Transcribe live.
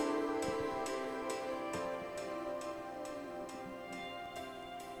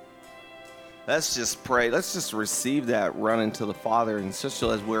Let's just pray. Let's just receive that running to the Father. And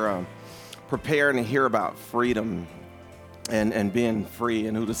especially as we're preparing to hear about freedom and being free,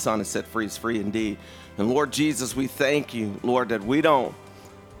 and who the Son has set free is free indeed. And Lord Jesus, we thank you, Lord, that we don't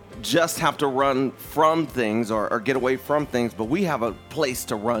just have to run from things or get away from things, but we have a place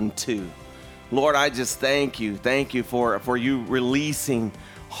to run to. Lord, I just thank you. Thank you for you releasing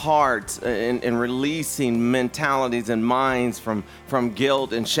hearts and releasing mentalities and minds from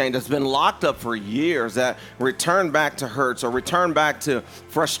guilt and shame that's been locked up for years, that return back to hurts or return back to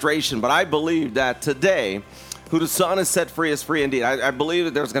frustration. But I believe that today, who the Son has set free is free indeed. I believe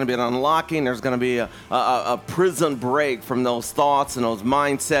that there's going to be an unlocking. There's going to be a prison break from those thoughts and those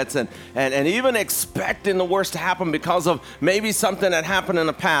mindsets and even expecting the worst to happen because of maybe something that happened in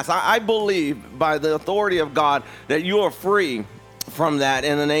the past. I believe by the authority of God that you are free from that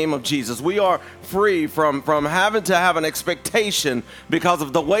in the name of Jesus. We are free from having to have an expectation because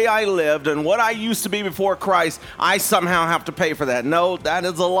of the way I lived and what I used to be before Christ. I somehow have to pay for that. No, that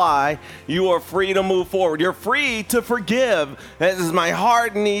is a lie. You are free to move forward. You're free to forgive. As my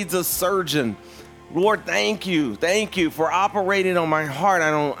heart needs a surgeon. Lord, thank you. Thank you for operating on my heart.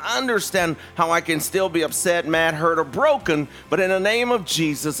 I don't understand how I can still be upset, mad, hurt, or broken, but in the name of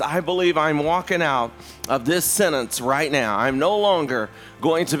Jesus, I believe I'm walking out of this sentence right now. I'm no longer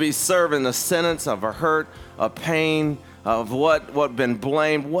going to be serving the sentence of a hurt, a pain, of what been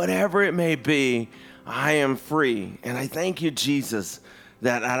blamed, whatever it may be. I am free. And I thank you, Jesus,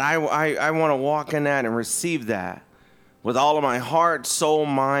 that I want to walk in that and receive that with all of my heart, soul,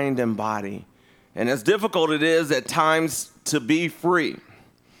 mind, and body. And as difficult it is at times to be free,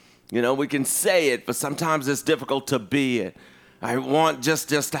 you know, we can say it, but sometimes it's difficult to be it. I want just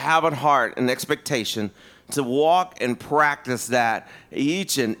to have a heart and expectation to walk and practice that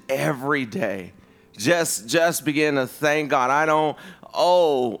each and every day. Just begin to thank God. I don't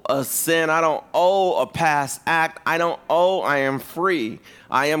owe a sin. I don't owe a past act. I am free.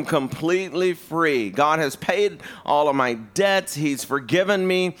 I am completely free. God has paid all of my debts. He's forgiven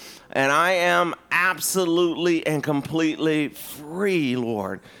me. And I am absolutely and completely free,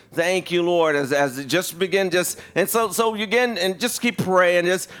 Lord. Thank you, Lord, as just begin and so you again and just keep praying.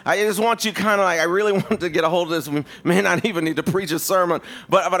 I just want you kind of like, I really want to get a hold of this. We may not even need to preach a sermon,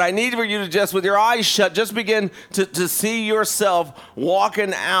 but I need for you to just, with your eyes shut, just begin to see yourself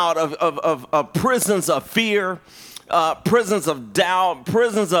walking out of prisons of fear, prisons of doubt,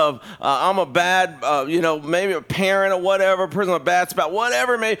 prisons of I'm a bad, maybe a parent or whatever, prison of bad spouse,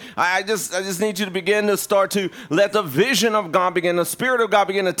 whatever it may. I just need you to begin to start to let the vision of God begin, the Spirit of God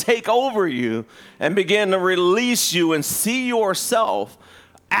begin to take over you and begin to release you and see yourself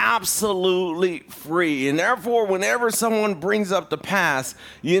absolutely free. And therefore, whenever someone brings up the past,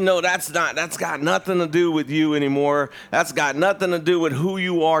 that's got nothing to do with you anymore. That's got nothing to do with who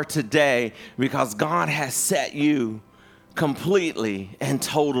you are today, because God has set you completely and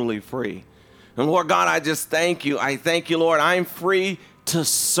totally free. And Lord God, I just thank you. I thank you, Lord. I'm free to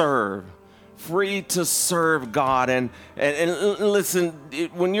serve. Free to serve God. And listen,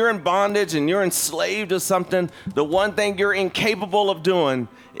 when you're in bondage and you're enslaved to something, the one thing you're incapable of doing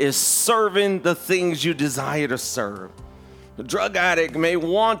is serving the things you desire to serve. The drug addict may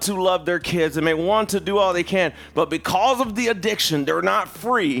want to love their kids and may want to do all they can, but because of the addiction, they're not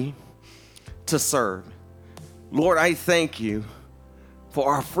free to serve. Lord, I thank you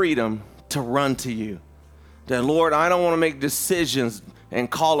for our freedom to run to you. That, Lord, I don't want to make decisions and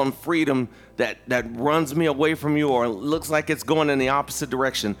call them freedom that runs me away from you or looks like it's going in the opposite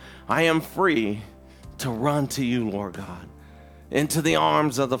direction. I am free to run to you, Lord God, into the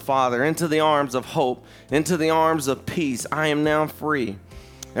arms of the Father, into the arms of hope, into the arms of peace. I am now free.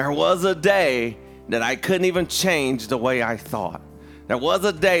 There was a day that I couldn't even change the way I thought. There was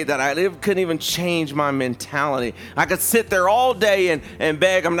a day that I couldn't even change my mentality. I could sit there all day and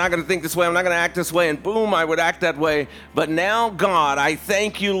beg, I'm not going to think this way, I'm not going to act this way, and boom, I would act that way. But now, God, I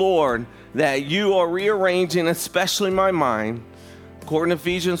thank you, Lord, that you are rearranging, especially my mind. According to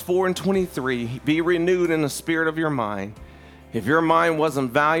Ephesians 4:23, be renewed in the spirit of your mind. If your mind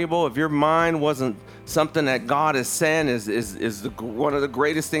wasn't valuable, if your mind wasn't something that God is saying is one of the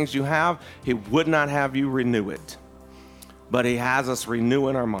greatest things you have, he would not have you renew it. But he has us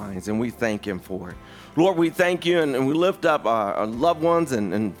renewing our minds, and we thank him for it. Lord, we thank you, and we lift up our loved ones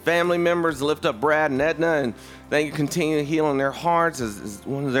and family members, lift up Brad and Edna, and thank you, continue healing their hearts as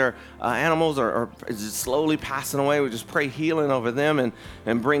one of their animals is just slowly passing away. We just pray healing over them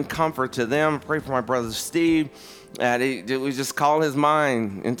and bring comfort to them. Pray for my brother Steve. We just call his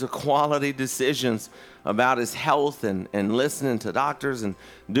mind into quality decisions about his health and listening to doctors and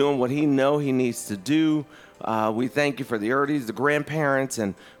doing what he needs to do. We thank you for the Erdies, the grandparents,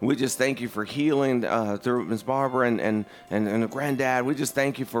 and we just thank you for healing through Ms. Barbara and the granddad. We just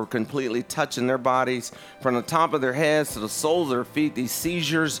thank you for completely touching their bodies from the top of their heads to the soles of their feet. These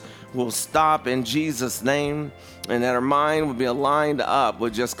seizures will stop in Jesus' name, and that our mind will be aligned up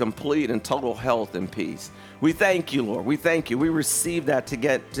with just complete and total health and peace. We thank you, Lord. We thank you. We receive that to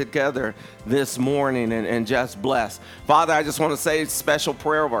get together this morning and just bless. Father, I just want to say a special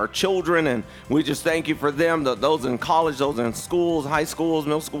prayer of our children, and we just thank you for them, those in college, those in schools, high schools,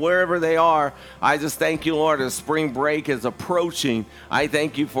 middle school, wherever they are. I just thank you, Lord, as spring break is approaching. I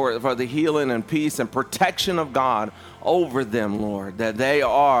thank you for the healing and peace and protection of God over them, Lord, that they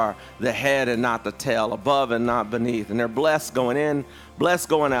are the head and not the tail, above and not beneath, and they're blessed going in, blessed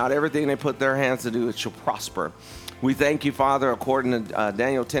going out. Everything they put their hands to do, it shall prosper. We thank you, Father, according to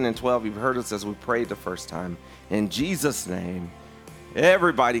Daniel 10 and 12. You've heard us as we prayed the first time. In Jesus' name,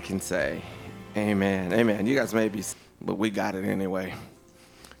 everybody can say amen. Amen. You guys may be, but we got it anyway.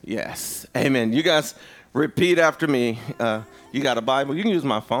 Yes. Amen. You guys repeat after me. You got a Bible? You can use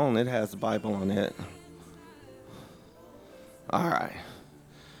my phone. It has the Bible on it. All right.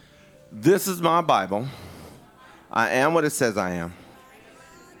 This is my Bible. I am what it says I am.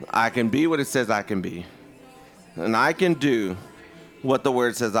 I can be what it says I can be. And I can do what the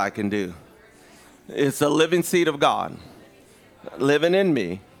Word says I can do. It's a living seed of God living in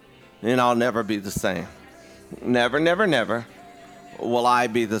me, and I'll never be the same. Never, never, never will I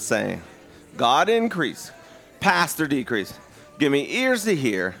be the same. God increase, pastor decrease. Give me ears to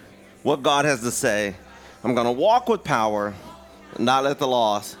hear what God has to say. I'm going to walk with power, not let the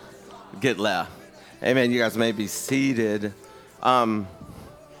loss get left. Amen. You guys may be seated.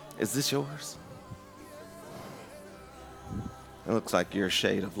 Is this yours? It looks like your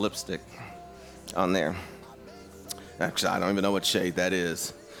shade of lipstick on there. Actually, I don't even know what shade that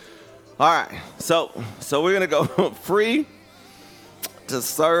is. All right. So we're going to go free to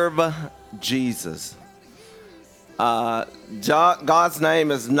serve Jesus. God's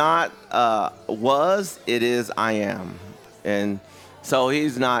name is not was, it is I am. And so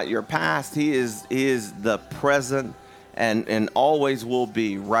he's not your past. He is the present and always will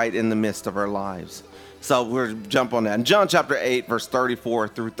be right in the midst of our lives. So we'll jump on that. In John chapter 8, verse 34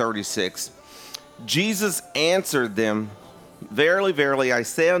 through 36, Jesus answered them, "Verily, verily, I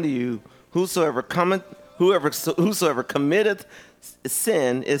say unto you, whosoever committeth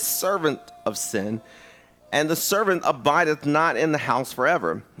sin is servant of sin, and the servant abideth not in the house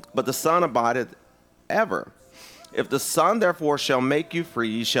forever, but the Son abideth ever. If the Son therefore shall make you free,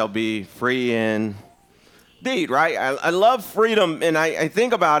 ye shall be free indeed." Right? I love freedom, and I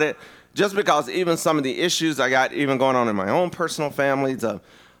think about it just because even some of the issues I got even going on in my own personal families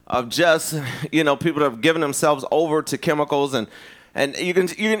of just, people that have given themselves over to chemicals and you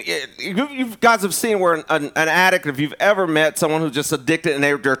guys have seen where an addict, if you've ever met someone who's just addicted and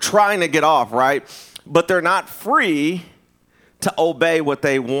they're trying to get off, right? But they're not free to obey what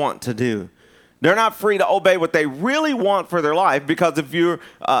they want to do. They're not free to obey what they really want for their life, because if you've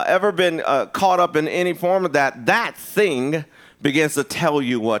ever been caught up in any form of that thing begins to tell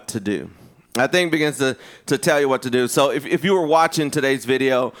you what to do. That thing begins to tell you what to do. So if you were watching today's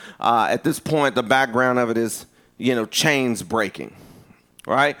video, at this point, the background of it is, chains breaking,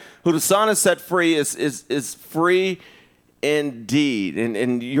 right? Who the Son has set free is free indeed.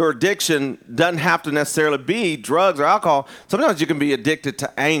 And your addiction doesn't have to necessarily be drugs or alcohol. Sometimes you can be addicted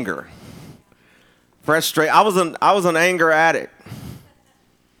to anger. Frustration. I was an anger addict.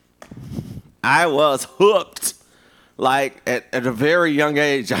 I was hooked. Like at a very young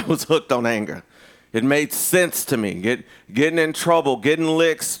age, I was hooked on anger. It made sense to me. Getting in trouble, getting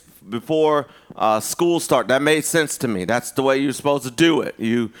licks before school start, that made sense to me. That's the way you're supposed to do it.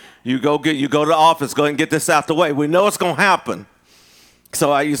 You go to the office, go ahead and get this out the way. We know it's gonna happen.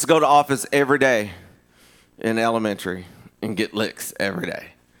 So I used to go to office every day in elementary and get licks every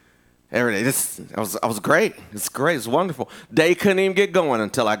day. Every day. I was great. It's great. It's wonderful. Day couldn't even get going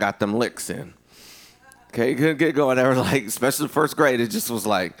until I got them licks in. Okay, couldn't get going. They were like, especially the first grade, it just was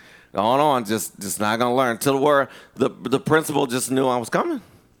like, on, just not gonna learn. Till where the principal just knew I was coming.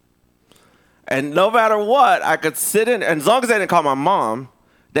 And no matter what, I could sit in, and as long as they didn't call my mom,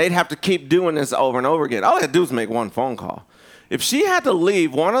 they'd have to keep doing this over and over again. All I had to do was make one phone call. If she had to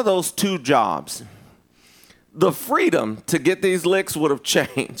leave one of those two jobs, the freedom to get these licks would have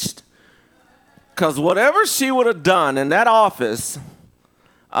changed. Because whatever she would have done in that office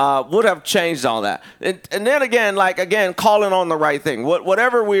would have changed all that. And then again, calling on the right thing.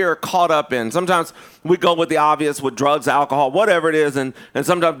 Whatever we are caught up in. Sometimes we go with the obvious, with drugs, alcohol, whatever it is. And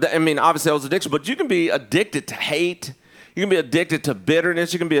sometimes, obviously it was addiction, but you can be addicted to hate. You can be addicted to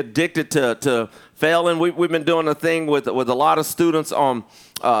bitterness. You can be addicted to failing. We've been doing a thing with a lot of students on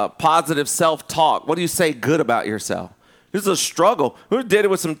positive self-talk. What do you say good about yourself? This is a struggle. We did it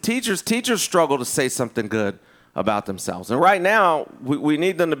with some teachers. Teachers struggle to say something good about themselves. And right now, we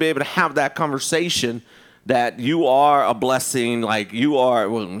need them to be able to have that conversation that you are a blessing, like you are,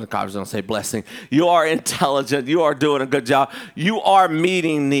 well, the college don't say blessing. You are intelligent. You are doing a good job. You are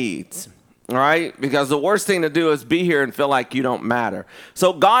meeting needs. All right? Because the worst thing to do is be here and feel like you don't matter.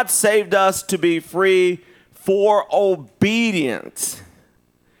 So God saved us to be free for obedience.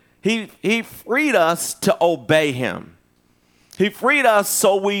 He freed us to obey him. He freed us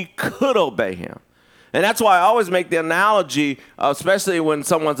so we could obey him. And that's why I always make the analogy, especially when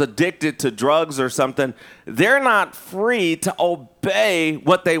someone's addicted to drugs or something, they're not free to obey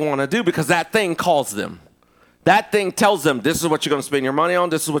what they want to do because that thing calls them. That thing tells them, this is what you're going to spend your money on.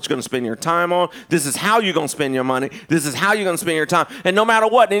 This is what you're going to spend your time on. This is how you're going to spend your money. This is how you're going to spend your time. And no matter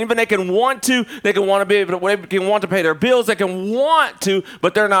what, and even they can want to be able to, they can want to pay their bills. They can want to,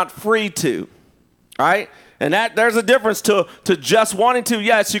 but they're not free to. All right? And that there's a difference to just wanting to.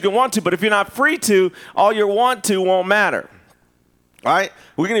 Yes, you can want to, but if you're not free to, all your want to won't matter. All right?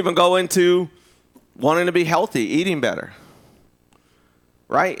 We can even go into wanting to be healthy, eating better.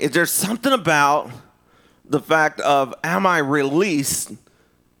 Right? Is there something about the fact of, am I released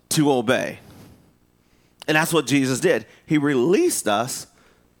to obey? And that's what Jesus did. He released us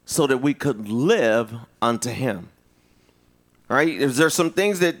so that we could live unto him. All right? Is there some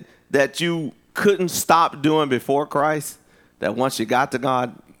things that you couldn't stop doing before Christ that once you got to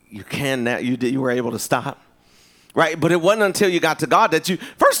God, you were able to stop? Right? But it wasn't until you got to God that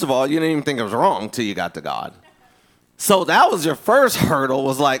first of all, you didn't even think it was wrong till you got to God. So that was your first hurdle,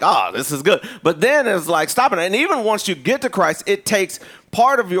 was like, oh, this is good. But then it's like stopping it. And even once you get to Christ, it takes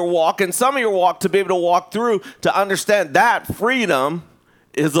part of your walk and some of your walk to be able to walk through to understand that freedom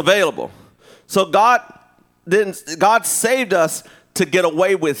is available. So God saved us to get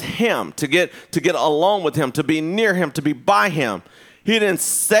away with him, to get alone with him, to be near him, to be by him. He didn't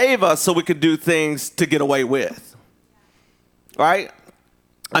save us so we could do things to get away with. Right?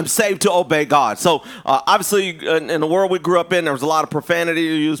 I'm saved to obey God. So obviously in the world we grew up in, there was a lot of profanity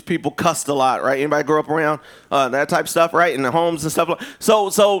used. People cussed a lot, right? Anybody grew up around that type of stuff, right? In the homes and stuff.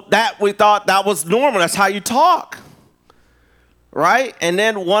 So that we thought that was normal. That's how you talk, right? And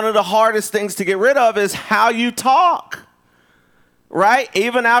then one of the hardest things to get rid of is how you talk, right?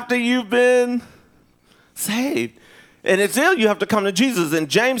 Even after you've been saved. And it's ill, you have to come to Jesus. And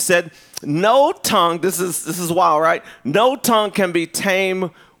James said, no tongue, this is wild, right? No tongue can be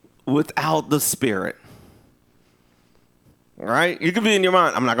tamed without the Spirit. All right? You can be in your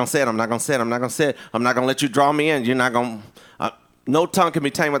mind, I'm not going to say it, I'm not going to say it, I'm not going to say it. I'm not going to let you draw me in. You're not going to, no tongue can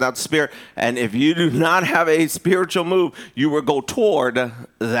be tamed without the Spirit. And if you do not have a spiritual move, you will go toward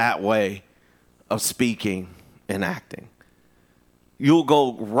that way of speaking and acting. You'll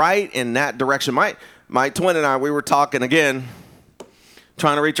go right in that direction. My twin and I, we were talking again,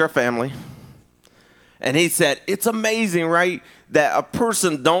 trying to reach our family. And he said, it's amazing, right, that a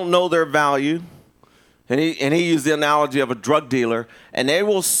person don't know their value. And he used the analogy of a drug dealer. And they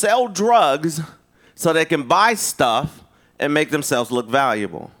will sell drugs so they can buy stuff and make themselves look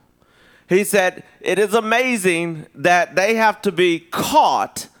valuable. He said, it is amazing that they have to be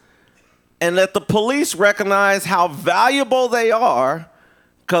caught and let the police recognize how valuable they are.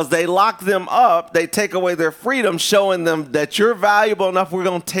 Because they lock them up, they take away their freedom, showing them that you're valuable enough, we're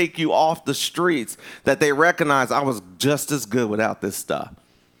going to take you off the streets, that they recognize I was just as good without this stuff.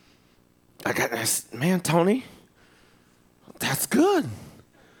 Man, Tony, that's good.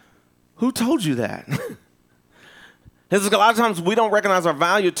 Who told you that? It's like a lot of times we don't recognize our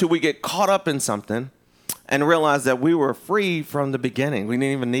value till we get caught up in something and realize that we were free from the beginning. We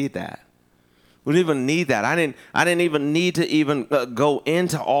didn't even need that. We didn't even need that. I didn't even need to even go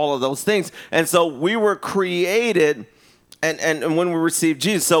into all of those things. And so we were created, and when we received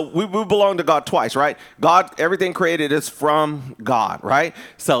Jesus, so we belong to God twice, right? God, everything created is from God, right?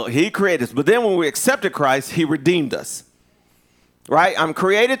 So he created us. But then when we accepted Christ, he redeemed us, right? I'm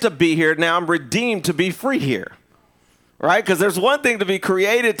created to be here. Now I'm redeemed to be free here, right? Because there's one thing to be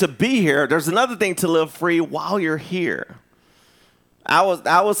created to be here. There's another thing to live free while you're here. I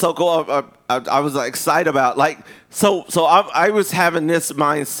was so cool. I was excited about I was having this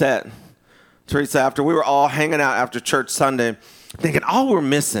mindset, Teresa, after we were all hanging out after church Sunday, thinking all we're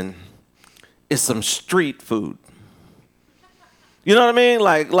missing is some street food. You know what I mean?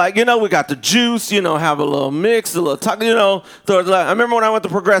 Like we got the juice, have a little mix, a little taco, So it's like, I remember when I went to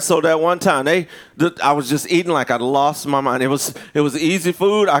Progresso that one time, I was just eating like I'd lost my mind. It was easy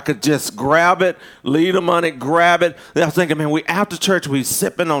food. I could just grab it, leave the money, grab it. I was thinking, man, we after church, we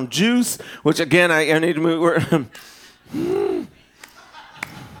sipping on juice, which again, I need to move.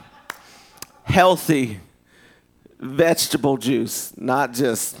 Healthy vegetable juice, not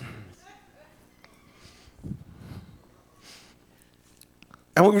just.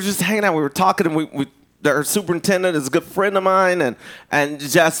 And we were just hanging out. We were talking, and our superintendent is a good friend of mine, and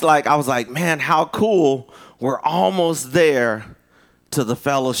just like I was like, man, how cool! We're almost there to the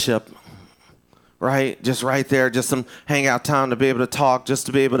fellowship, right? Just right there, just some hangout time to be able to talk, just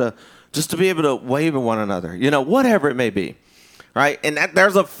to be able to wave at one another, whatever it may be, right? And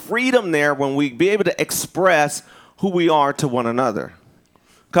there's a freedom there when we be able to express who we are to one another.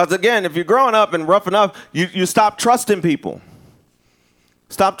 Because again, if you're growing up and rough enough, you stop trusting people.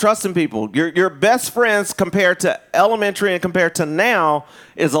 Stop trusting people. Your best friends compared to elementary and compared to now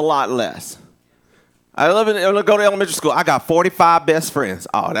is a lot less. I go to elementary school. I got 45 best friends.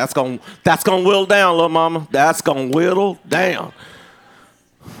 Oh, that's gonna whittle down, little mama. That's gonna whittle down.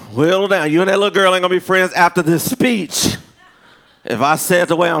 Whittle down. You and that little girl ain't gonna be friends after this speech. If I say it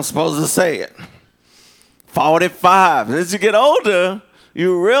the way I'm supposed to say it. 45. As you get older,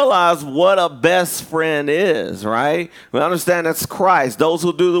 you realize what a best friend is, right? We understand that's Christ. Those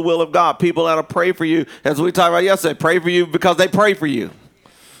who do the will of God, people that'll pray for you. As we talked about yesterday, pray for you because they pray for you.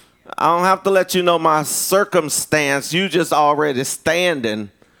 I don't have to let you know my circumstance. You just already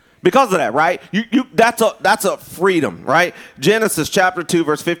standing because of that, right? That's a freedom, right? Genesis chapter 2,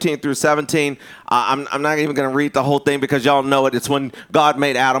 verse 15 through 17. I'm not even going to read the whole thing because y'all know it. It's when God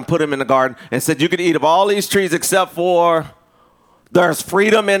made Adam, put him in the garden, and said, you could eat of all these trees except for... There's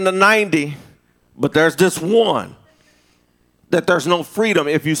freedom in the 90, but there's this one that there's no freedom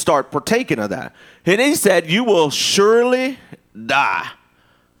if you start partaking of that. And he said, you will surely die.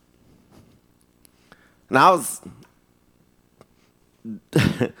 Now, as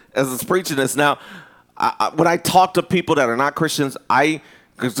I was preaching this, now, when I talk to people that are not Christians,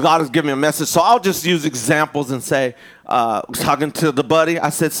 because God has given me a message, so I'll just use examples and say, talking to the buddy, I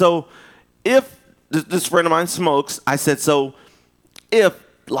said, so if this friend of mine smokes, I said, so if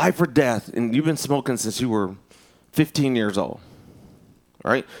life or death, and you've been smoking since you were 15 years old,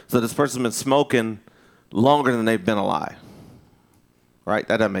 right? So this person's been smoking longer than they've been alive, right?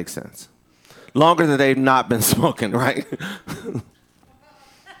 That doesn't make sense. Longer than they've not been smoking, right?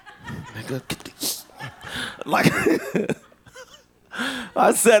 Like,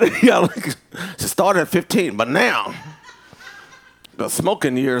 I said, she started at 15, but now the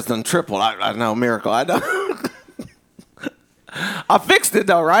smoking years done tripled. I know, miracle. I know. I fixed it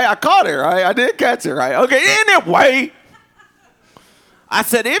though, right? I caught it, right? I did catch it, right? Okay, anyway, I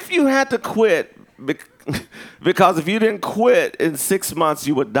said if you had to quit, because if you didn't quit in 6 months,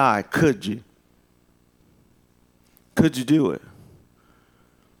 you would die. Could you? Could you do it?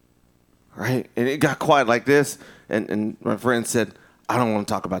 Right? And it got quiet like this, and my friend said, I don't want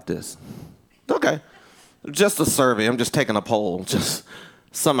to talk about this. Okay. Just a survey. I'm just taking a poll. Just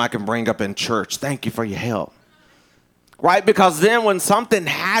something I can bring up in church. Thank you for your help. Right? Because then when something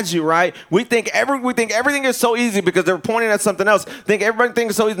has you, right, we think everything is so easy because they're pointing at something else. Think everything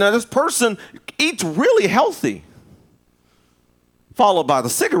is so easy. Now, this person eats really healthy, followed by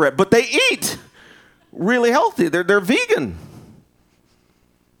the cigarette, but they eat really healthy. They're vegan.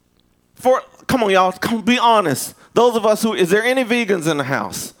 Come on, y'all, come be honest. Those of us is there any vegans in the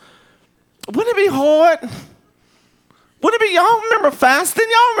house? Wouldn't it be hard? Wouldn't it be, y'all remember fasting?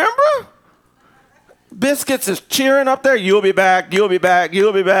 Y'all remember? Biscuits is cheering up there. You'll be back. You'll be back.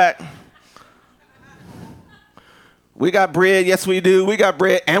 You'll be back. We got bread. Yes, we do. We got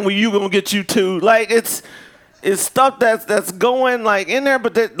bread. And you gonna get you too. Like it's stuff that's going like in there,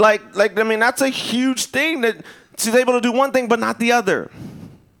 but that, like I mean that's a huge thing that she's able to do one thing but not the other.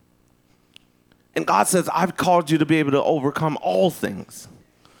 And God says, I've called you to be able to overcome all things.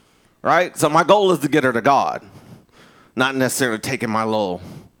 Right? So my goal is to get her to God, not necessarily taking my little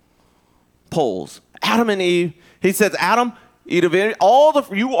polls. Adam and Eve, he says, Adam, eat of any,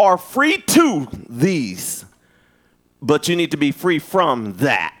 you are free to these, but you need to be free from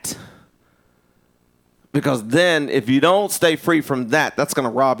that. Because then if you don't stay free from that, that's going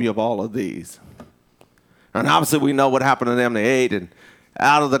to rob you of all of these. And obviously we know what happened to them. They ate and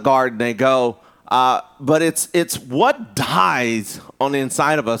out of the garden they go. But it's what dies on the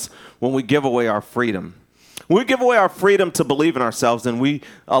inside of us when we give away our freedom. We give away our freedom to believe in ourselves, and we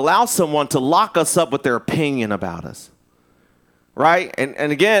allow someone to lock us up with their opinion about us, right?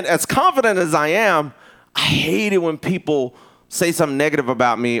 And again, as confident as I am, I hate it when people say something negative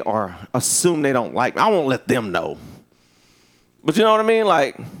about me or assume they don't like me, I won't let them know. But you know what I mean?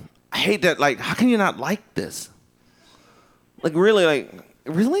 Like, I hate that. Like, how can you not like this? Like, really?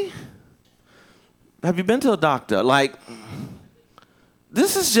 Have you been to a doctor? Like,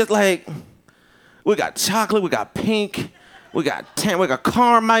 this is just like, we got chocolate, we got pink, we got tan, we got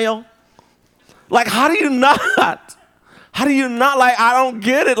caramel. Like, how do you not? Like, I don't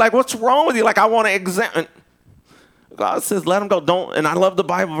get it. Like, what's wrong with you? Like, I want to examine. God says, let them go. Don't, and I love the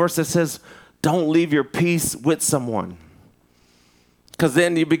Bible verse that says, don't leave your peace with someone. Because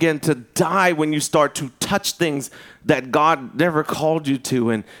then you begin to die when you start to touch things that God never called you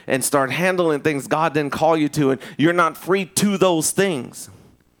to and start handling things God didn't call you to, and you're not free to those things,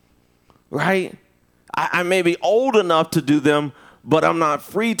 right? I may be old enough to do them, but I'm not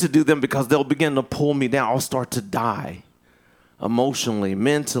free to do them because they'll begin to pull me down. I'll start to die emotionally,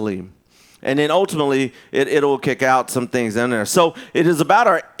 mentally. And then ultimately, it'll kick out some things in there. So it is about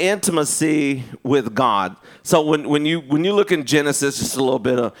our intimacy with God. So when you look in Genesis, just a little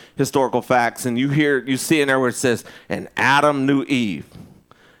bit of historical facts, and you see in there where it says, and Adam knew Eve.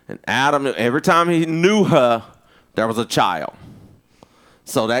 And Adam knew, every time he knew her, there was a child.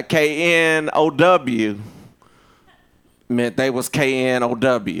 So that K-N-O-W meant they was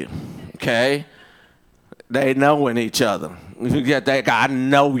K-N-O-W, okay? They knowing each other. You get that guy, I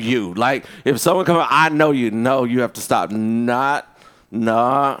know you. Like, if someone comes, I know you. No, you have to stop.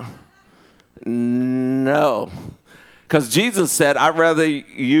 No. Because Jesus said, I'd rather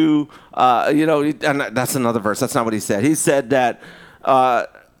you, and that's another verse. That's not what he said. He said that,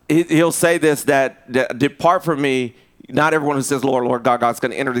 he'll say this, that depart from me, not everyone who says, Lord, Lord, God, God's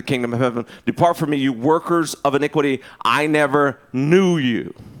going to enter the kingdom of heaven. Depart from me, you workers of iniquity. I never knew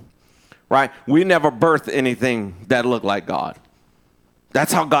you. Right? We never birthed anything that looked like God.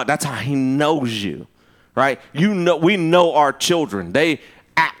 That's how he knows you. Right? We know our children. They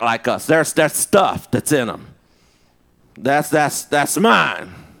act like us. There's that stuff that's in them. That's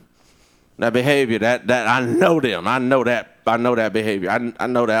mine. That behavior, that I know them. I know that behavior. I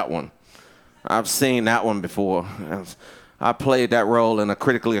know that one. I've seen that one before. I played that role in a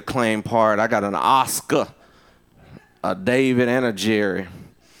critically acclaimed part. I got an Oscar, a David, and a Jerry.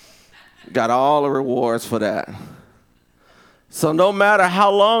 Got all the rewards for that. So no matter how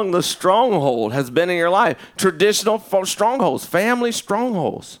long the stronghold has been in your life, traditional strongholds, family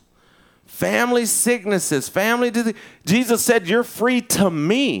sicknesses, family disease, Jesus said, you're free to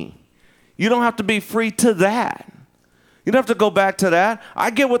me. You don't have to be free to that. You don't have to go back to that.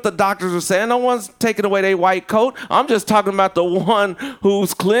 I get what the doctors are saying. No one's taking away their white coat. I'm just talking about the one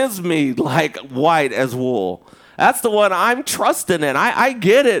who's cleansed me like white as wool. That's the one I'm trusting in. I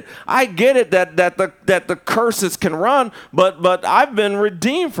get it. I get it that the curses can run, but I've been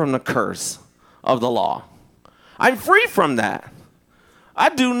redeemed from the curse of the law. I'm free from that. I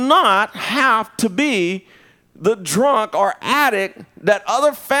do not have to be the drunk or addict that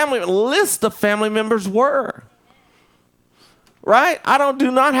other list of family members were. Right? I do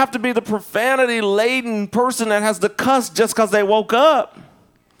not have to be the profanity-laden person that has to cuss just because they woke up.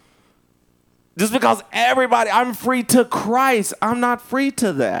 Just because I'm free to Christ. I'm not free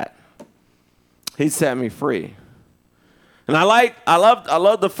to that. He set me free. And I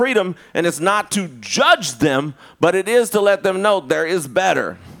love the freedom, and it's not to judge them, but it is to let them know there is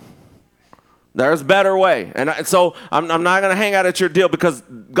better. There's a better way. And so I'm not going to hang out at your deal because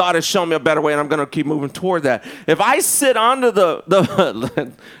God has shown me a better way, and I'm going to keep moving toward that. If I sit under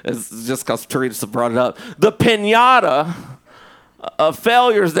the it's just because Teresa brought it up, the piñata of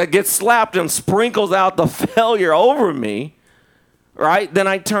failures that gets slapped and sprinkles out the failure over me, right? Then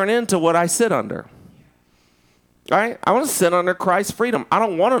I turn into what I sit under. Right? I want to sit under Christ's freedom. I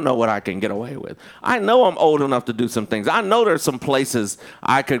don't want to know what I can get away with. I know I'm old enough to do some things. I know there's some places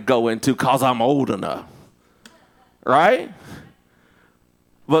I could go into because I'm old enough. Right?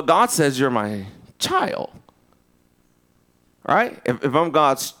 But God says you're my child. Right? If I'm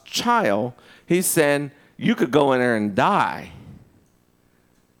God's child, he's saying you could go in there and die.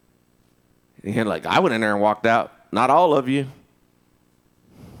 And you're like, I went in there and walked out. Not all of you.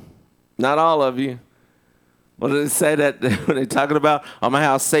 Not all of you. What did it say that when they're talking about, I'm going to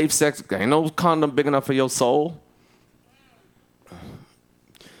have safe sex? Ain't no condom big enough for your soul.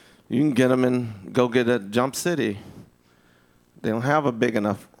 You can get them and go get a Jump City. They don't have a big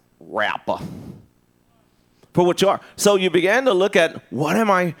enough wrapper for what you are. So you began to look at, what am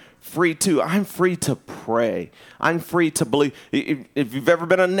I free to? I'm free to pray. I'm free to believe. If you've ever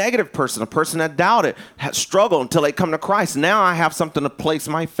been a negative person, a person that doubted, has struggled until they come to Christ, now I have something to place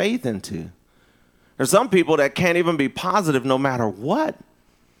my faith into. There's some people that can't even be positive no matter what.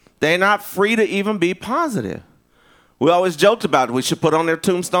 They're not free to even be positive. We always joked about it. We should put on their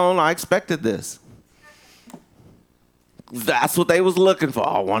tombstone, I expected this. That's what they was looking for.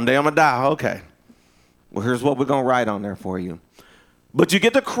 Oh, one day I'm going to die. Okay. Well, here's what we're going to write on there for you. But you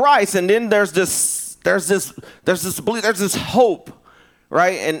get to Christ, and then there's this belief, there's this hope,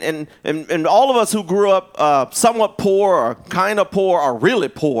 right? And all of us who grew up somewhat poor or kind of poor or really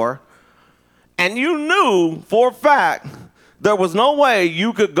poor, and you knew for a fact there was no way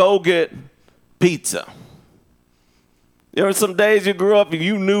you could go get pizza. There were some days you grew up and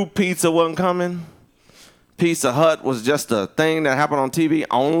you knew pizza wasn't coming. Pizza Hut was just a thing that happened on TV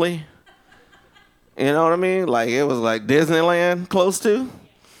only. You know what I mean? Like it was like Disneyland close to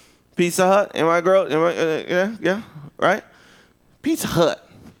Pizza Hut. Am I girl? Yeah, right? Pizza Hut.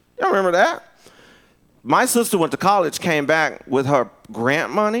 You remember that? My sister went to college, came back with her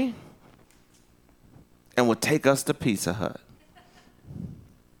grant money, and would take us to Pizza Hut.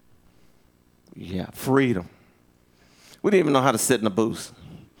 Yeah, freedom. We didn't even know how to sit in the booth.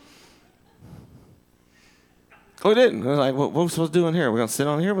 We didn't. We were like, what are we supposed to do in here? We're going to sit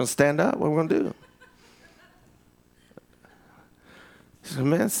on here? We're going to stand up? What are we going to do? She said,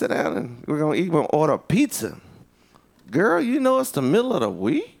 man, sit down and we're going to eat. We're going to order pizza. Girl, you know it's the middle of the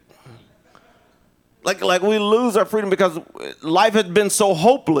week? Like we lose our freedom because life had been so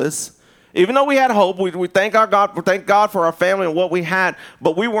hopeless. Even though we had hope, we thank God for our family and what we had,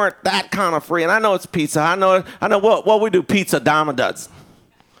 but we weren't that kind of free. And I know it's pizza. I know what we do, pizza dime a dozen.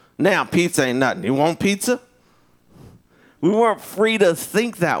 Now pizza ain't nothing. You want pizza? We weren't free to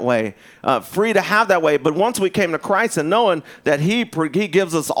think that way, free to have that way. But once we came to Christ and knowing that He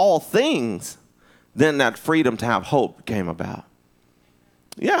gives us all things, then that freedom to have hope came about.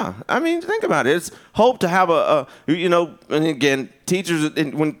 Yeah, I mean, think about it. It's hope to have and again, teachers,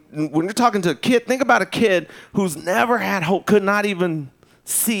 when you're talking to a kid, think about a kid who's never had hope, could not even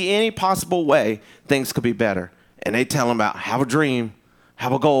see any possible way things could be better. And they tell them about have a dream,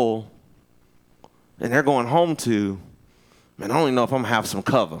 have a goal. And they're going home to, man, I don't even know if I'm going to have some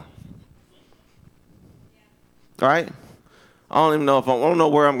cover. All right? I don't know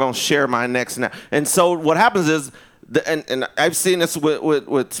where I'm going to share my next now. And so what happens is, and I've seen this with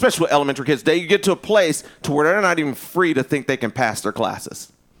especially with elementary kids, they get to a place to where they're not even free to think they can pass their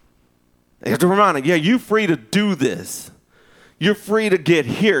classes. They have to remind them, yeah, you're free to do this. You're free to get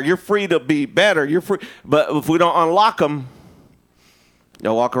here. You're free to be better. You're free. But if we don't unlock them,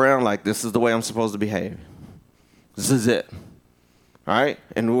 they'll walk around like this is the way I'm supposed to behave. This is it. All right?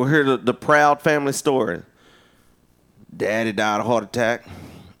 And we'll hear the proud family story. Daddy died of a heart attack.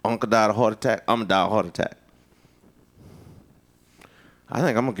 Uncle died of a heart attack. I'm going to die of a heart attack. I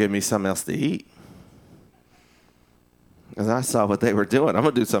think I'm going to give me something else to eat. Because I saw what they were doing. I'm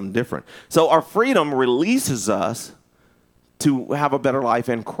going to do something different. So our freedom releases us to have a better life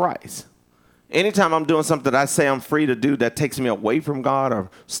in Christ. Anytime I'm doing something that I say I'm free to do that takes me away from God or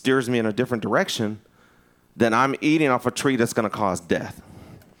steers me in a different direction, then I'm eating off a tree that's going to cause death.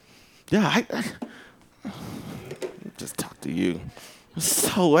 Yeah, I just talk to you.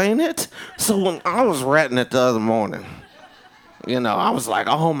 So ain't it? So when I was ratting it the other morning, I was like,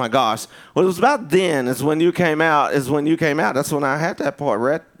 oh my gosh. Well, it was about then is when you came out. That's when I had that part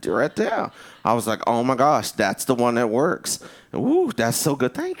right there. I was like, oh my gosh, that's the one that works. Ooh, that's so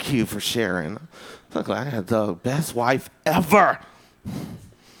good. Thank you for sharing. Look, I had the best wife ever.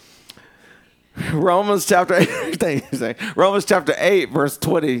 Romans chapter 8, verse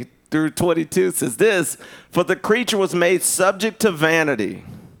 20 through 22 says this, for the creature was made subject to vanity.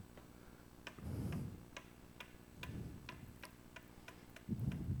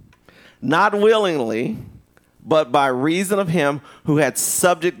 Not willingly, but by reason of him who had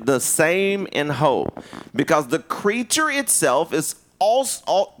subject the same in hope. Because the creature itself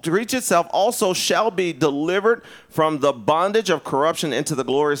also shall be delivered from the bondage of corruption into the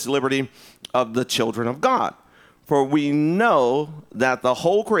glorious liberty of the children of God. For we know that the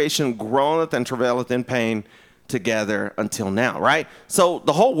whole creation groaneth and travaileth in pain together until now, right? So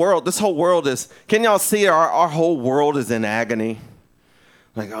this whole world is, can y'all see our whole world is in agony?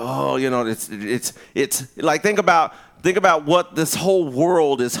 Like, oh, it's like, think about what this whole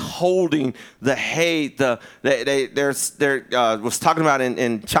world is holding, the hate, was talking about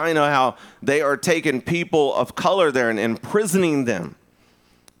in China how they are taking people of color there and imprisoning them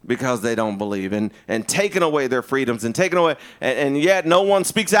because they don't believe and taking away their freedoms and taking away, and yet no one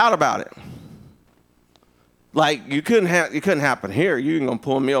speaks out about it. Like, you couldn't happen here. You ain't gonna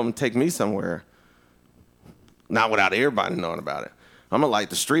pull me over and take me somewhere. Not without everybody knowing about it. I'm going to light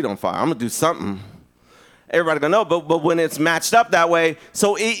the street on fire. I'm going to do something. Everybody going to know. But when it's matched up that way,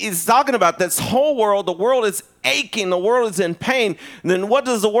 so it's talking about this whole world. The world is aching. The world is in pain. And then what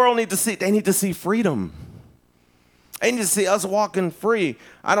does the world need to see? They need to see freedom. And you see us walking free.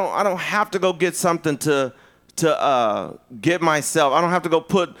 I don't have to go get something to get myself. I don't have to go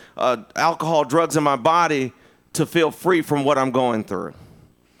put alcohol, drugs in my body to feel free from what I'm going through.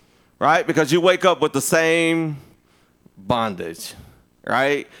 Right? Because you wake up with the same bondage.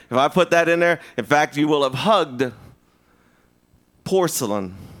 Right? If I put that in there, in fact, you will have hugged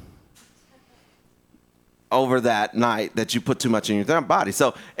porcelain over that night that you put too much in your body.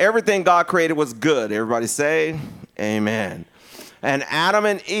 So everything God created was good. Everybody say amen. And Adam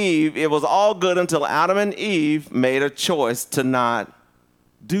and Eve, it was all good until Adam and Eve made a choice to not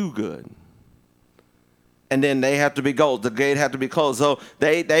do good. And then they have to be closed. The gate had to be closed. So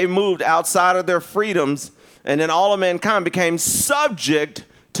they moved outside of their freedoms, and then all of mankind became subject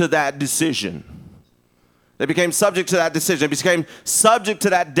to that decision. They became subject to that decision. They became subject to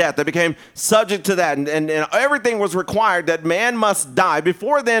that death. They became subject to that. And everything was required that man must die.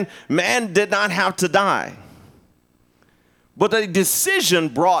 Before then, man did not have to die. But the decision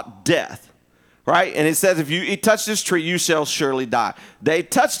brought death, right? And it says, if you touch this tree, you shall surely die. They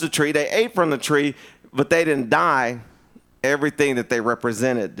touched the tree. They ate from the tree, but they didn't die. Everything that they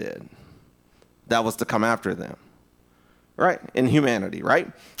represented did. That was to come after them. Right? In humanity, right?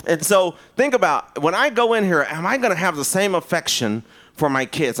 And so think about, when I go in here, am I going to have the same affection for my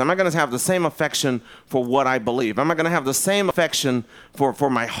kids? Am I going to have the same affection for what I believe? Am I going to have the same affection for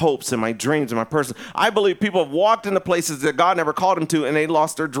my hopes and my dreams and my person? I believe people have walked into places that God never called them to, and they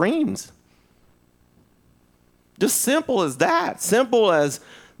lost their dreams. Just simple as that. Simple as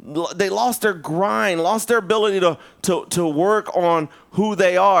they lost their grind, lost their ability to work on who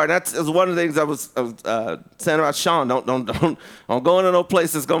they are. And that's one of the things I was saying about Sean. Don't go into no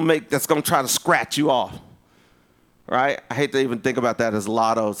place that's gonna try to scratch you off. Right? I hate to even think about that as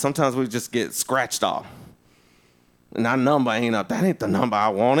lotto. Sometimes we just get scratched off. And our number ain't up. That ain't the number I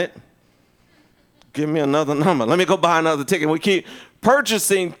wanted. Give me another number. Let me go buy another ticket. We keep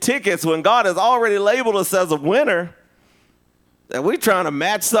purchasing tickets when God has already labeled us as a winner. That we're trying to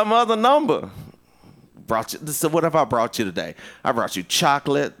match some other number. What have I brought you today? I brought you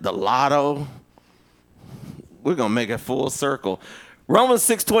chocolate, the lotto. We're going to make it full circle. Romans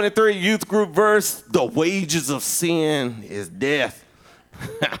 6:23, youth group verse, the wages of sin is death.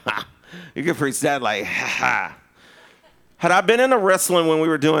 You can preach that like, ha ha. Had I been into wrestling when we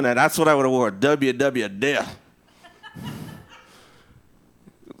were doing that, that's what I would have wore, WW death.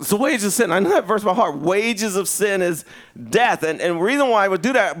 It's the wages of sin. I know that verse by heart. Wages of sin is death. And the reason why I would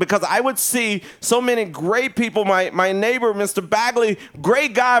do that, because I would see so many great people. My neighbor, Mr. Bagley,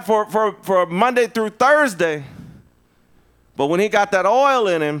 great guy for Monday through Thursday. But when he got that oil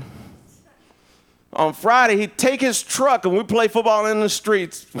in him, on Friday, he'd take his truck, and we'd play football in the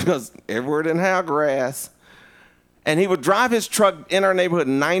streets because everywhere didn't have grass. And he would drive his truck in our neighborhood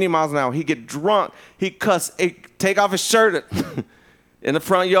 90 miles an hour. He'd get drunk. He'd cuss, he'd take off his shirt in the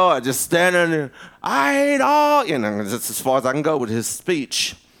front yard, just standing there. I hate all, that's as far as I can go with his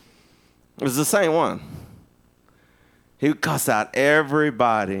speech. It was the same one. He would cuss out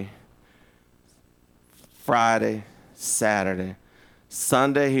everybody Friday, Saturday.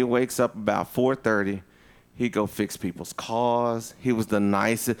 Sunday, he wakes up about 4:30. He'd go fix people's cars. He was the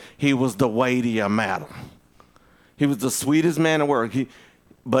nicest. He was the weightier matter. He was the sweetest man in the world.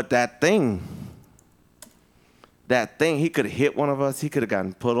 But that thing, he could have hit one of us. He could have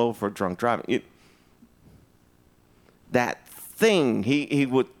gotten pulled over for drunk driving. That thing, he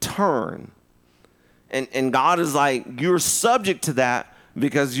would turn. And God is like, you're subject to that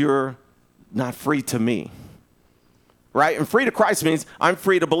because you're not free to me. Right? And free to Christ means I'm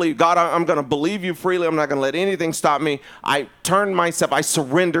free to believe. God, I'm going to believe you freely. I'm not going to let anything stop me. I turn myself. I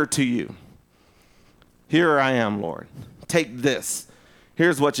surrender to you. Here I am, Lord. Take this.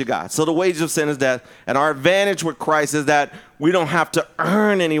 Here's what you got. So the wages of sin is death. And our advantage with Christ is that we don't have to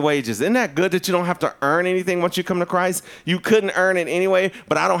earn any wages. Isn't that good that you don't have to earn anything once you come to Christ? You couldn't earn it anyway,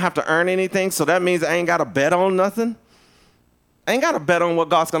 but I don't have to earn anything. So that means I ain't got to bet on nothing. I ain't got to bet on what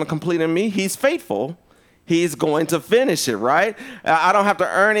God's going to complete in me. He's faithful. He's going to finish it, right? I don't have to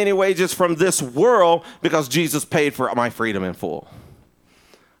earn any wages from this world because Jesus paid for my freedom in full.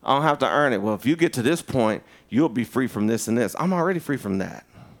 I don't have to earn it. Well, if you get to this point, you'll be free from this and this. I'm already free from that.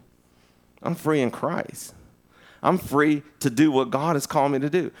 I'm free in Christ. I'm free to do what God has called me to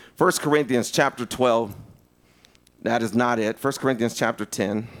do. 1 Corinthians chapter 12, that is not it. 1 Corinthians chapter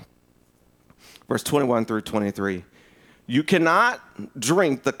 10, verse 21 through 23. You cannot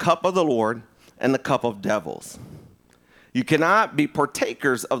drink the cup of the Lord and the cup of devils. You cannot be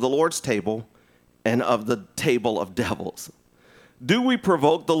partakers of the Lord's table and of the table of devils. Do we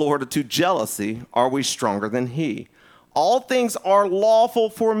provoke the Lord to jealousy? Are we stronger than he? All things are lawful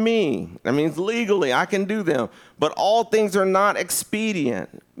for me. That means legally I can do them. But all things are not expedient.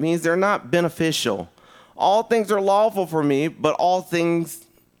 It means they're not beneficial. All things are lawful for me, but all things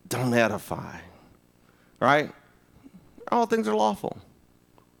don't edify. Right? All things are lawful.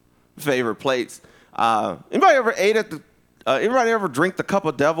 Favorite plates. Anybody ever ate at the? Anybody ever drink the cup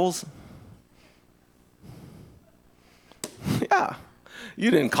of devils? Yeah, you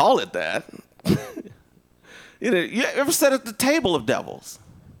didn't call it that. You ever sat at the table of devils?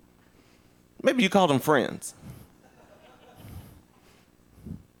 Maybe you called them friends,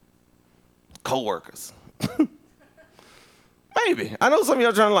 co-workers. Maybe. I know some of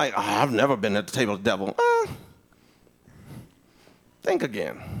y'all trying to like, oh, I've never been at the table of the devil. Think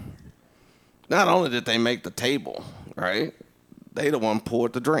again. Not only did they make the table, right? They the one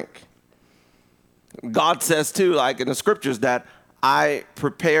poured the drink. God says too, like in the scriptures, that I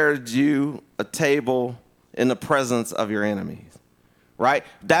prepared you a table in the presence of your enemies, right?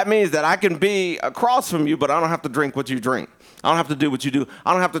 That means that I can be across from you, but I don't have to drink what you drink. I don't have to do what you do.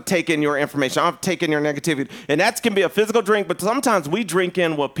 I don't have to take in your information. I don't have to take in your negativity. And that can be a physical drink, but sometimes we drink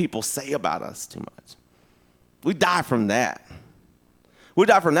in what people say about us too much. We die from that. We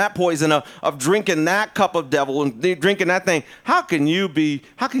die from that poison of drinking that cup of devil and drinking that thing. How can you be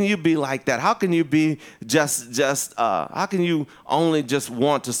like that? How can you be how can you only just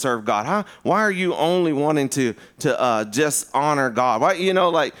want to serve God? Why are you only wanting to just honor God? Why,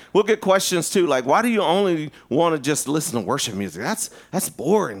 like we'll get questions too, like why do you only want to just listen to worship music? That's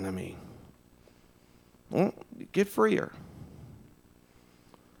boring to me. Well, get freer.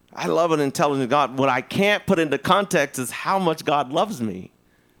 I love an intelligent God. What I can't put into context is how much God loves me.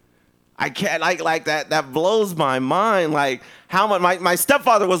 I can't like that. That blows my mind. Like how much my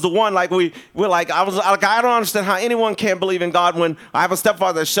stepfather was the one. Like we're like I don't understand how anyone can believe in God when I have a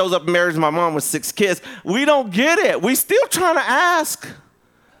stepfather that shows up and marries my mom with 6 kids. We don't get it. We still trying to ask,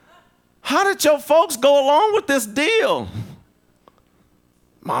 how did your folks go along with this deal?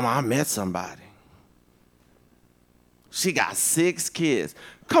 Mama, I met somebody. She got 6 kids.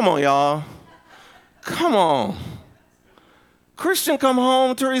 Come on, y'all. Come on. Christian, come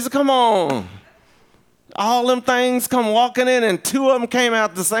home. Teresa, come on. All them things come walking in and 2 of them came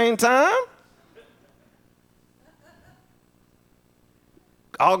out at the same time?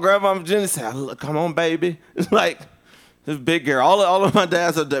 All Grandma Jenny said, come on, baby. It's like this big girl. All of my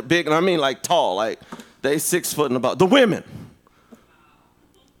dads are that big, and I mean like tall. Like they 6 foot and above. The women.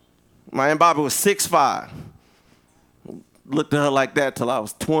 My Aunt Bobby was 6'5". Looked at her like that till I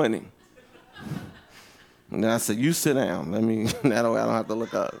was 20. And then I said, you sit down. That way I don't have to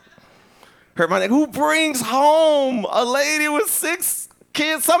look up. Heard my name, who brings home a lady with 6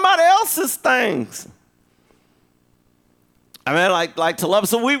 kids, somebody else's things? I mean, like to love.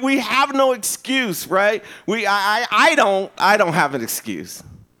 So we have no excuse, right? I don't have an excuse.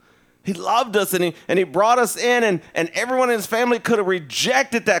 He loved us and he brought us in and everyone in his family could have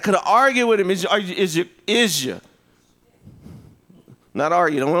rejected that, could have argued with him. Is you? Not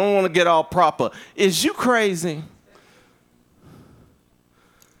argue. I don't want to get all proper. Is you crazy?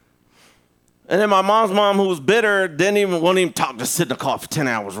 And then my mom's mom, who was bitter, wouldn't even talk. Just sit in the car for 10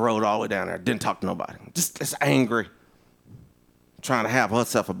 hours, rode all the way down there. Didn't talk to nobody. Just angry. Trying to have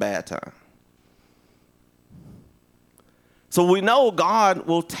herself a bad time. So we know God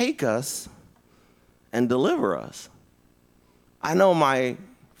will take us and deliver us. I know my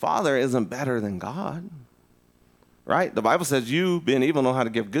Father isn't better than God. Right? The Bible says you, being evil, know how to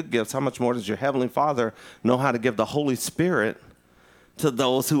give good gifts. How much more does your Heavenly Father know how to give the Holy Spirit to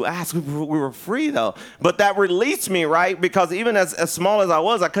those who ask? We were free, though. But that released me, right? Because even as small as I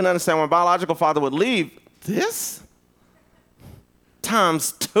was, I couldn't understand why my biological father would leave. This?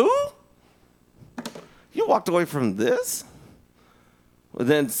 Times 2? You walked away from this? Well,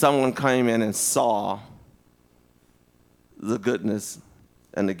 then someone came in and saw the goodness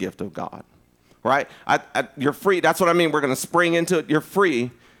and the gift of God. Right? You're free. That's what I mean. We're going to spring into it. You're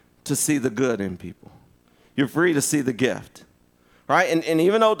free to see the good in people. You're free to see the gift. Right? And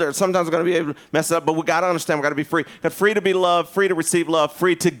even though there's sometimes going to be able to mess it up, but we got to understand we got to be free. Free to be loved, free to receive love,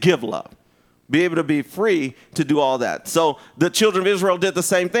 free to give love. Be able to be free to do all that. So the children of Israel did the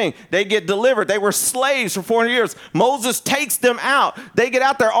same thing. They get delivered. They were slaves for 400 years. Moses takes them out. They get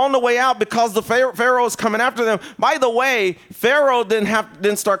out there on the way out because the Pharaoh is coming after them. By the way, Pharaoh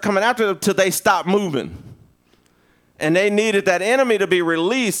didn't start coming after them till they stopped moving. And they needed that enemy to be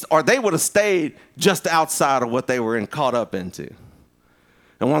released or they would have stayed just outside of what they were caught up into.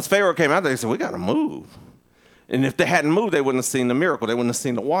 And once Pharaoh came out, they said, we got to move. And if they hadn't moved, they wouldn't have seen the miracle. They wouldn't have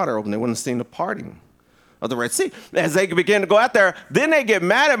seen the water open. They wouldn't have seen the parting of the Red Sea. As they begin to go out there, then they get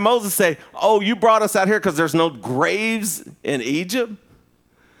mad at Moses and say, oh, you brought us out here because there's no graves in Egypt?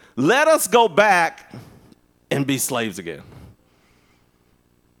 Let us go back and be slaves again.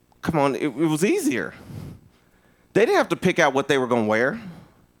 Come on, it was easier. They didn't have to pick out what they were going to wear.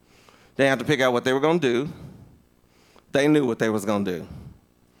 They didn't have to pick out what they were going to do. They knew what they was going to do.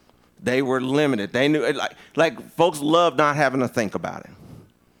 They were limited. They knew, like folks love not having to think about it.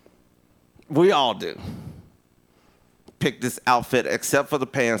 We all do. Pick this outfit except for the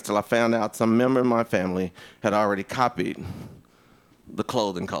pants till I found out some member of my family had already copied the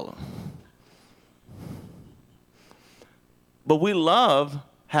clothing color. But we love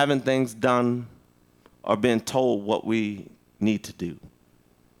having things done or being told what we need to do.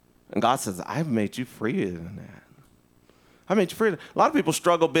 And God says, I've made you freer than that. I made you free. A lot of people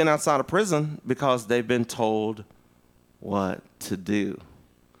struggle being outside of prison because they've been told what to do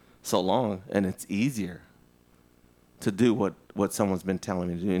so long, and it's easier to do what someone's been telling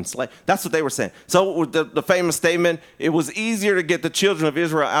me to do. Enslave. That's what they were saying. So the famous statement, it was easier to get the children of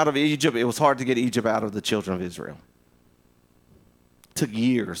Israel out of Egypt. It was hard to get Egypt out of the children of Israel. Took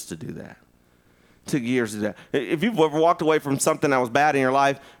years to do that. Took years to do that. If you've ever walked away from something that was bad in your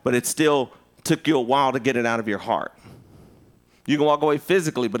life, but it still took you a while to get it out of your heart. You can walk away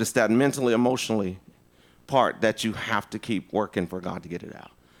physically, but it's that mentally, emotionally part that you have to keep working for God to get it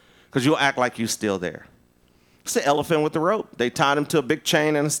out. Because you'll act like you're still there. It's the elephant with the rope. They tied him to a big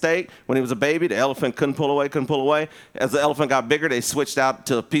chain and a stake. When he was a baby, the elephant couldn't pull away. As the elephant got bigger, they switched out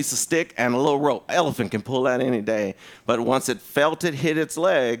to a piece of stick and a little rope. Elephant can pull that any day. But once it felt it hit its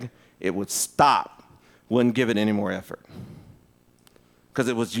leg, it would stop, wouldn't give it any more effort. Because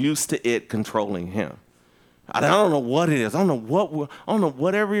it was used to it controlling him. I don't know what it is. I don't know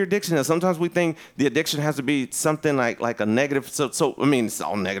whatever your addiction is. Sometimes we think the addiction has to be something like a negative. So I mean, it's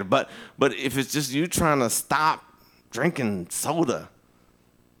all negative. But if it's just you trying to stop drinking soda,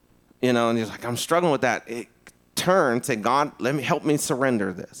 and you're like, I'm struggling with that. Turn, say, God, help me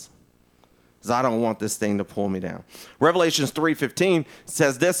surrender this, because I don't want this thing to pull me down. Revelations 3:15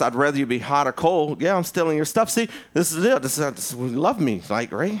 says this: I'd rather you be hot or cold. Yeah, I'm stealing your stuff. See, this is it. This is love me,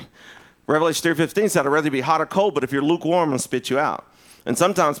 right? Revelation 3:15 said, I'd rather you be hot or cold, but if you're lukewarm, I'll spit you out. And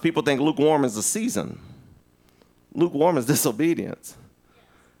sometimes people think lukewarm is a season. Lukewarm is disobedience.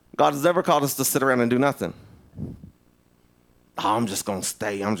 God has never called us to sit around and do nothing. Oh, I'm just going to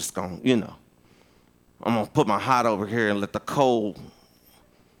stay. I'm just going to, I'm going to put my hot over here and let the cold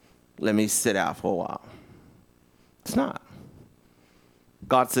let me sit out for a while. It's not.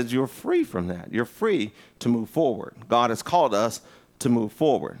 God says you're free from that. You're free to move forward. God has called us to move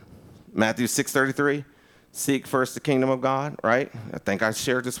forward. Matthew 6:33, seek first the kingdom of God, right? I think I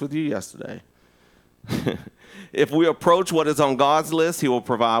shared this with you yesterday. If we approach what is on God's list, he will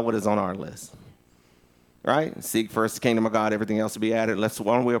provide what is on our list, right? Seek first the kingdom of God, everything else will be added.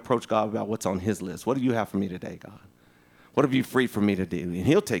 Why don't we approach God about what's on his list? What do you have for me today, God? What have you free for me to do? And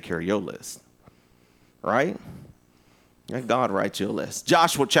he'll take care of your list, right? Let God write you a list.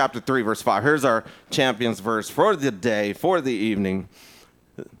 Joshua chapter 3, verse 5. Here's our champion's verse for the day, for the evening.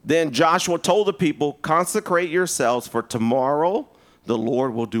 Then Joshua told the people, consecrate yourselves, for tomorrow the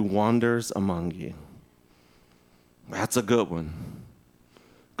Lord will do wonders among you. That's a good one.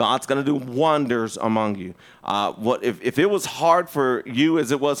 God's going to do wonders among you. If it was hard for you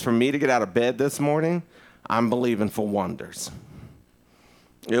as it was for me to get out of bed this morning, I'm believing for wonders.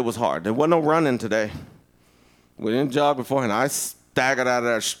 It was hard. There wasn't no running today. We didn't jog beforehand. I staggered out of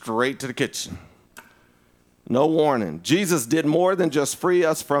there straight to the kitchen. No warning. Jesus did more than just free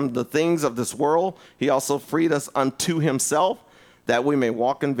us from the things of this world. He also freed us unto himself, that we may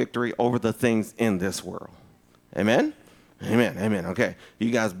walk in victory over the things in this world. Amen? Amen. Amen. Okay.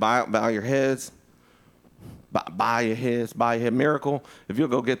 You guys bow your heads. Bow your heads. Bow your head. Miracle, if you'll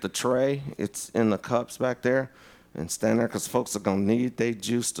go get the tray, it's in the cups back there, and stand there, because folks are going to need their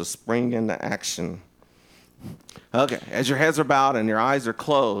juice to spring into action. Okay. As your heads are bowed and your eyes are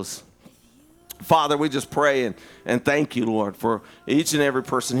closed, Father, we just pray and thank you, Lord, for each and every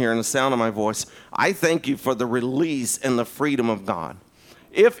person here in the sound of my voice. I thank you for the release and the freedom of God.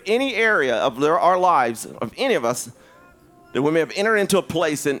 If any area of our lives, of any of us, that we may have entered into a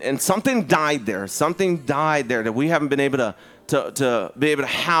place and something died there that we haven't been able to be able to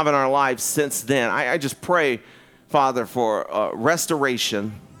have in our lives since then, I just pray, Father, for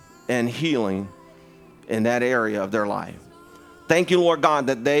restoration and healing in that area of their life. Thank you, Lord God,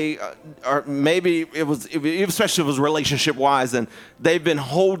 that they are, maybe it was, especially if it was relationship-wise, and they've been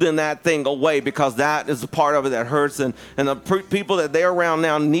holding that thing away because that is a part of it that hurts, and the people that they're around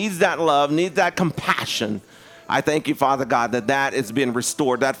now needs that love, needs that compassion. I thank you, Father God, that is being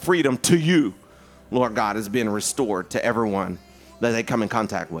restored, that freedom to you Lord God, is being restored to everyone that they come in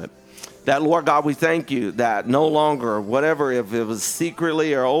contact with. That, Lord God, we thank you that no longer, whatever, if it was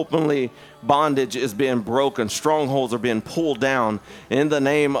secretly or openly, bondage is being broken, strongholds are being pulled down in the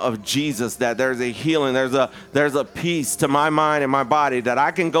name of Jesus, that there's a healing, there's a peace to my mind and my body, that I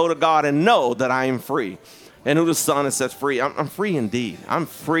can go to God and know that I am free. And who the Son has set free, I'm free indeed. I'm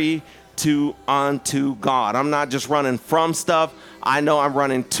free unto God. I'm not just running from stuff. I know I'm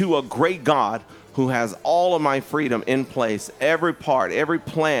running to a great God who has all of my freedom in place. Every part, every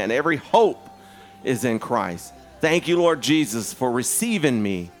plan, every hope is in Christ. Thank you, Lord Jesus, for receiving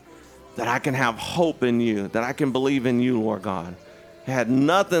me, that I can have hope in you, that I can believe in you, Lord God. I had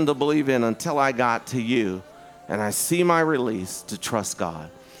nothing to believe in until I got to you, and I see my release to trust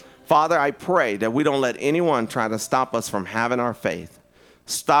God. Father, I pray that we don't let anyone try to stop us from having our faith,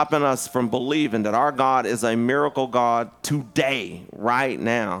 stopping us from believing that our God is a miracle God today, right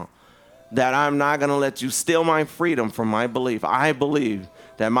now. That I'm not going to let you steal my freedom from my belief. I believe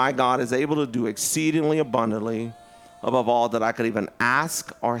that my God is able to do exceedingly abundantly above all that I could even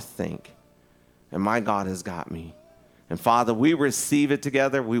ask or think. And my God has got me. And Father, we receive it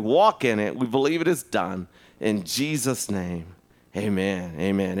together. We walk in it. We believe it is done. In Jesus' name, amen,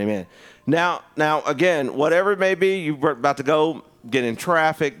 amen, amen. Now, again, whatever it may be, you're about to go get in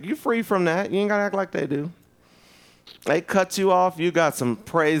traffic. You're free from that. You ain't got to act like they do. They cut you off, you got some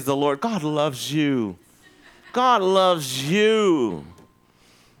praise the Lord. God loves you. God loves you.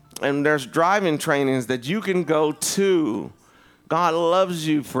 And there's driving trainings that you can go to. God loves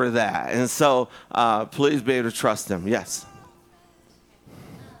you for that. And so please be able to trust him. Yes.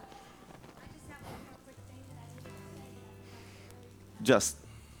 Just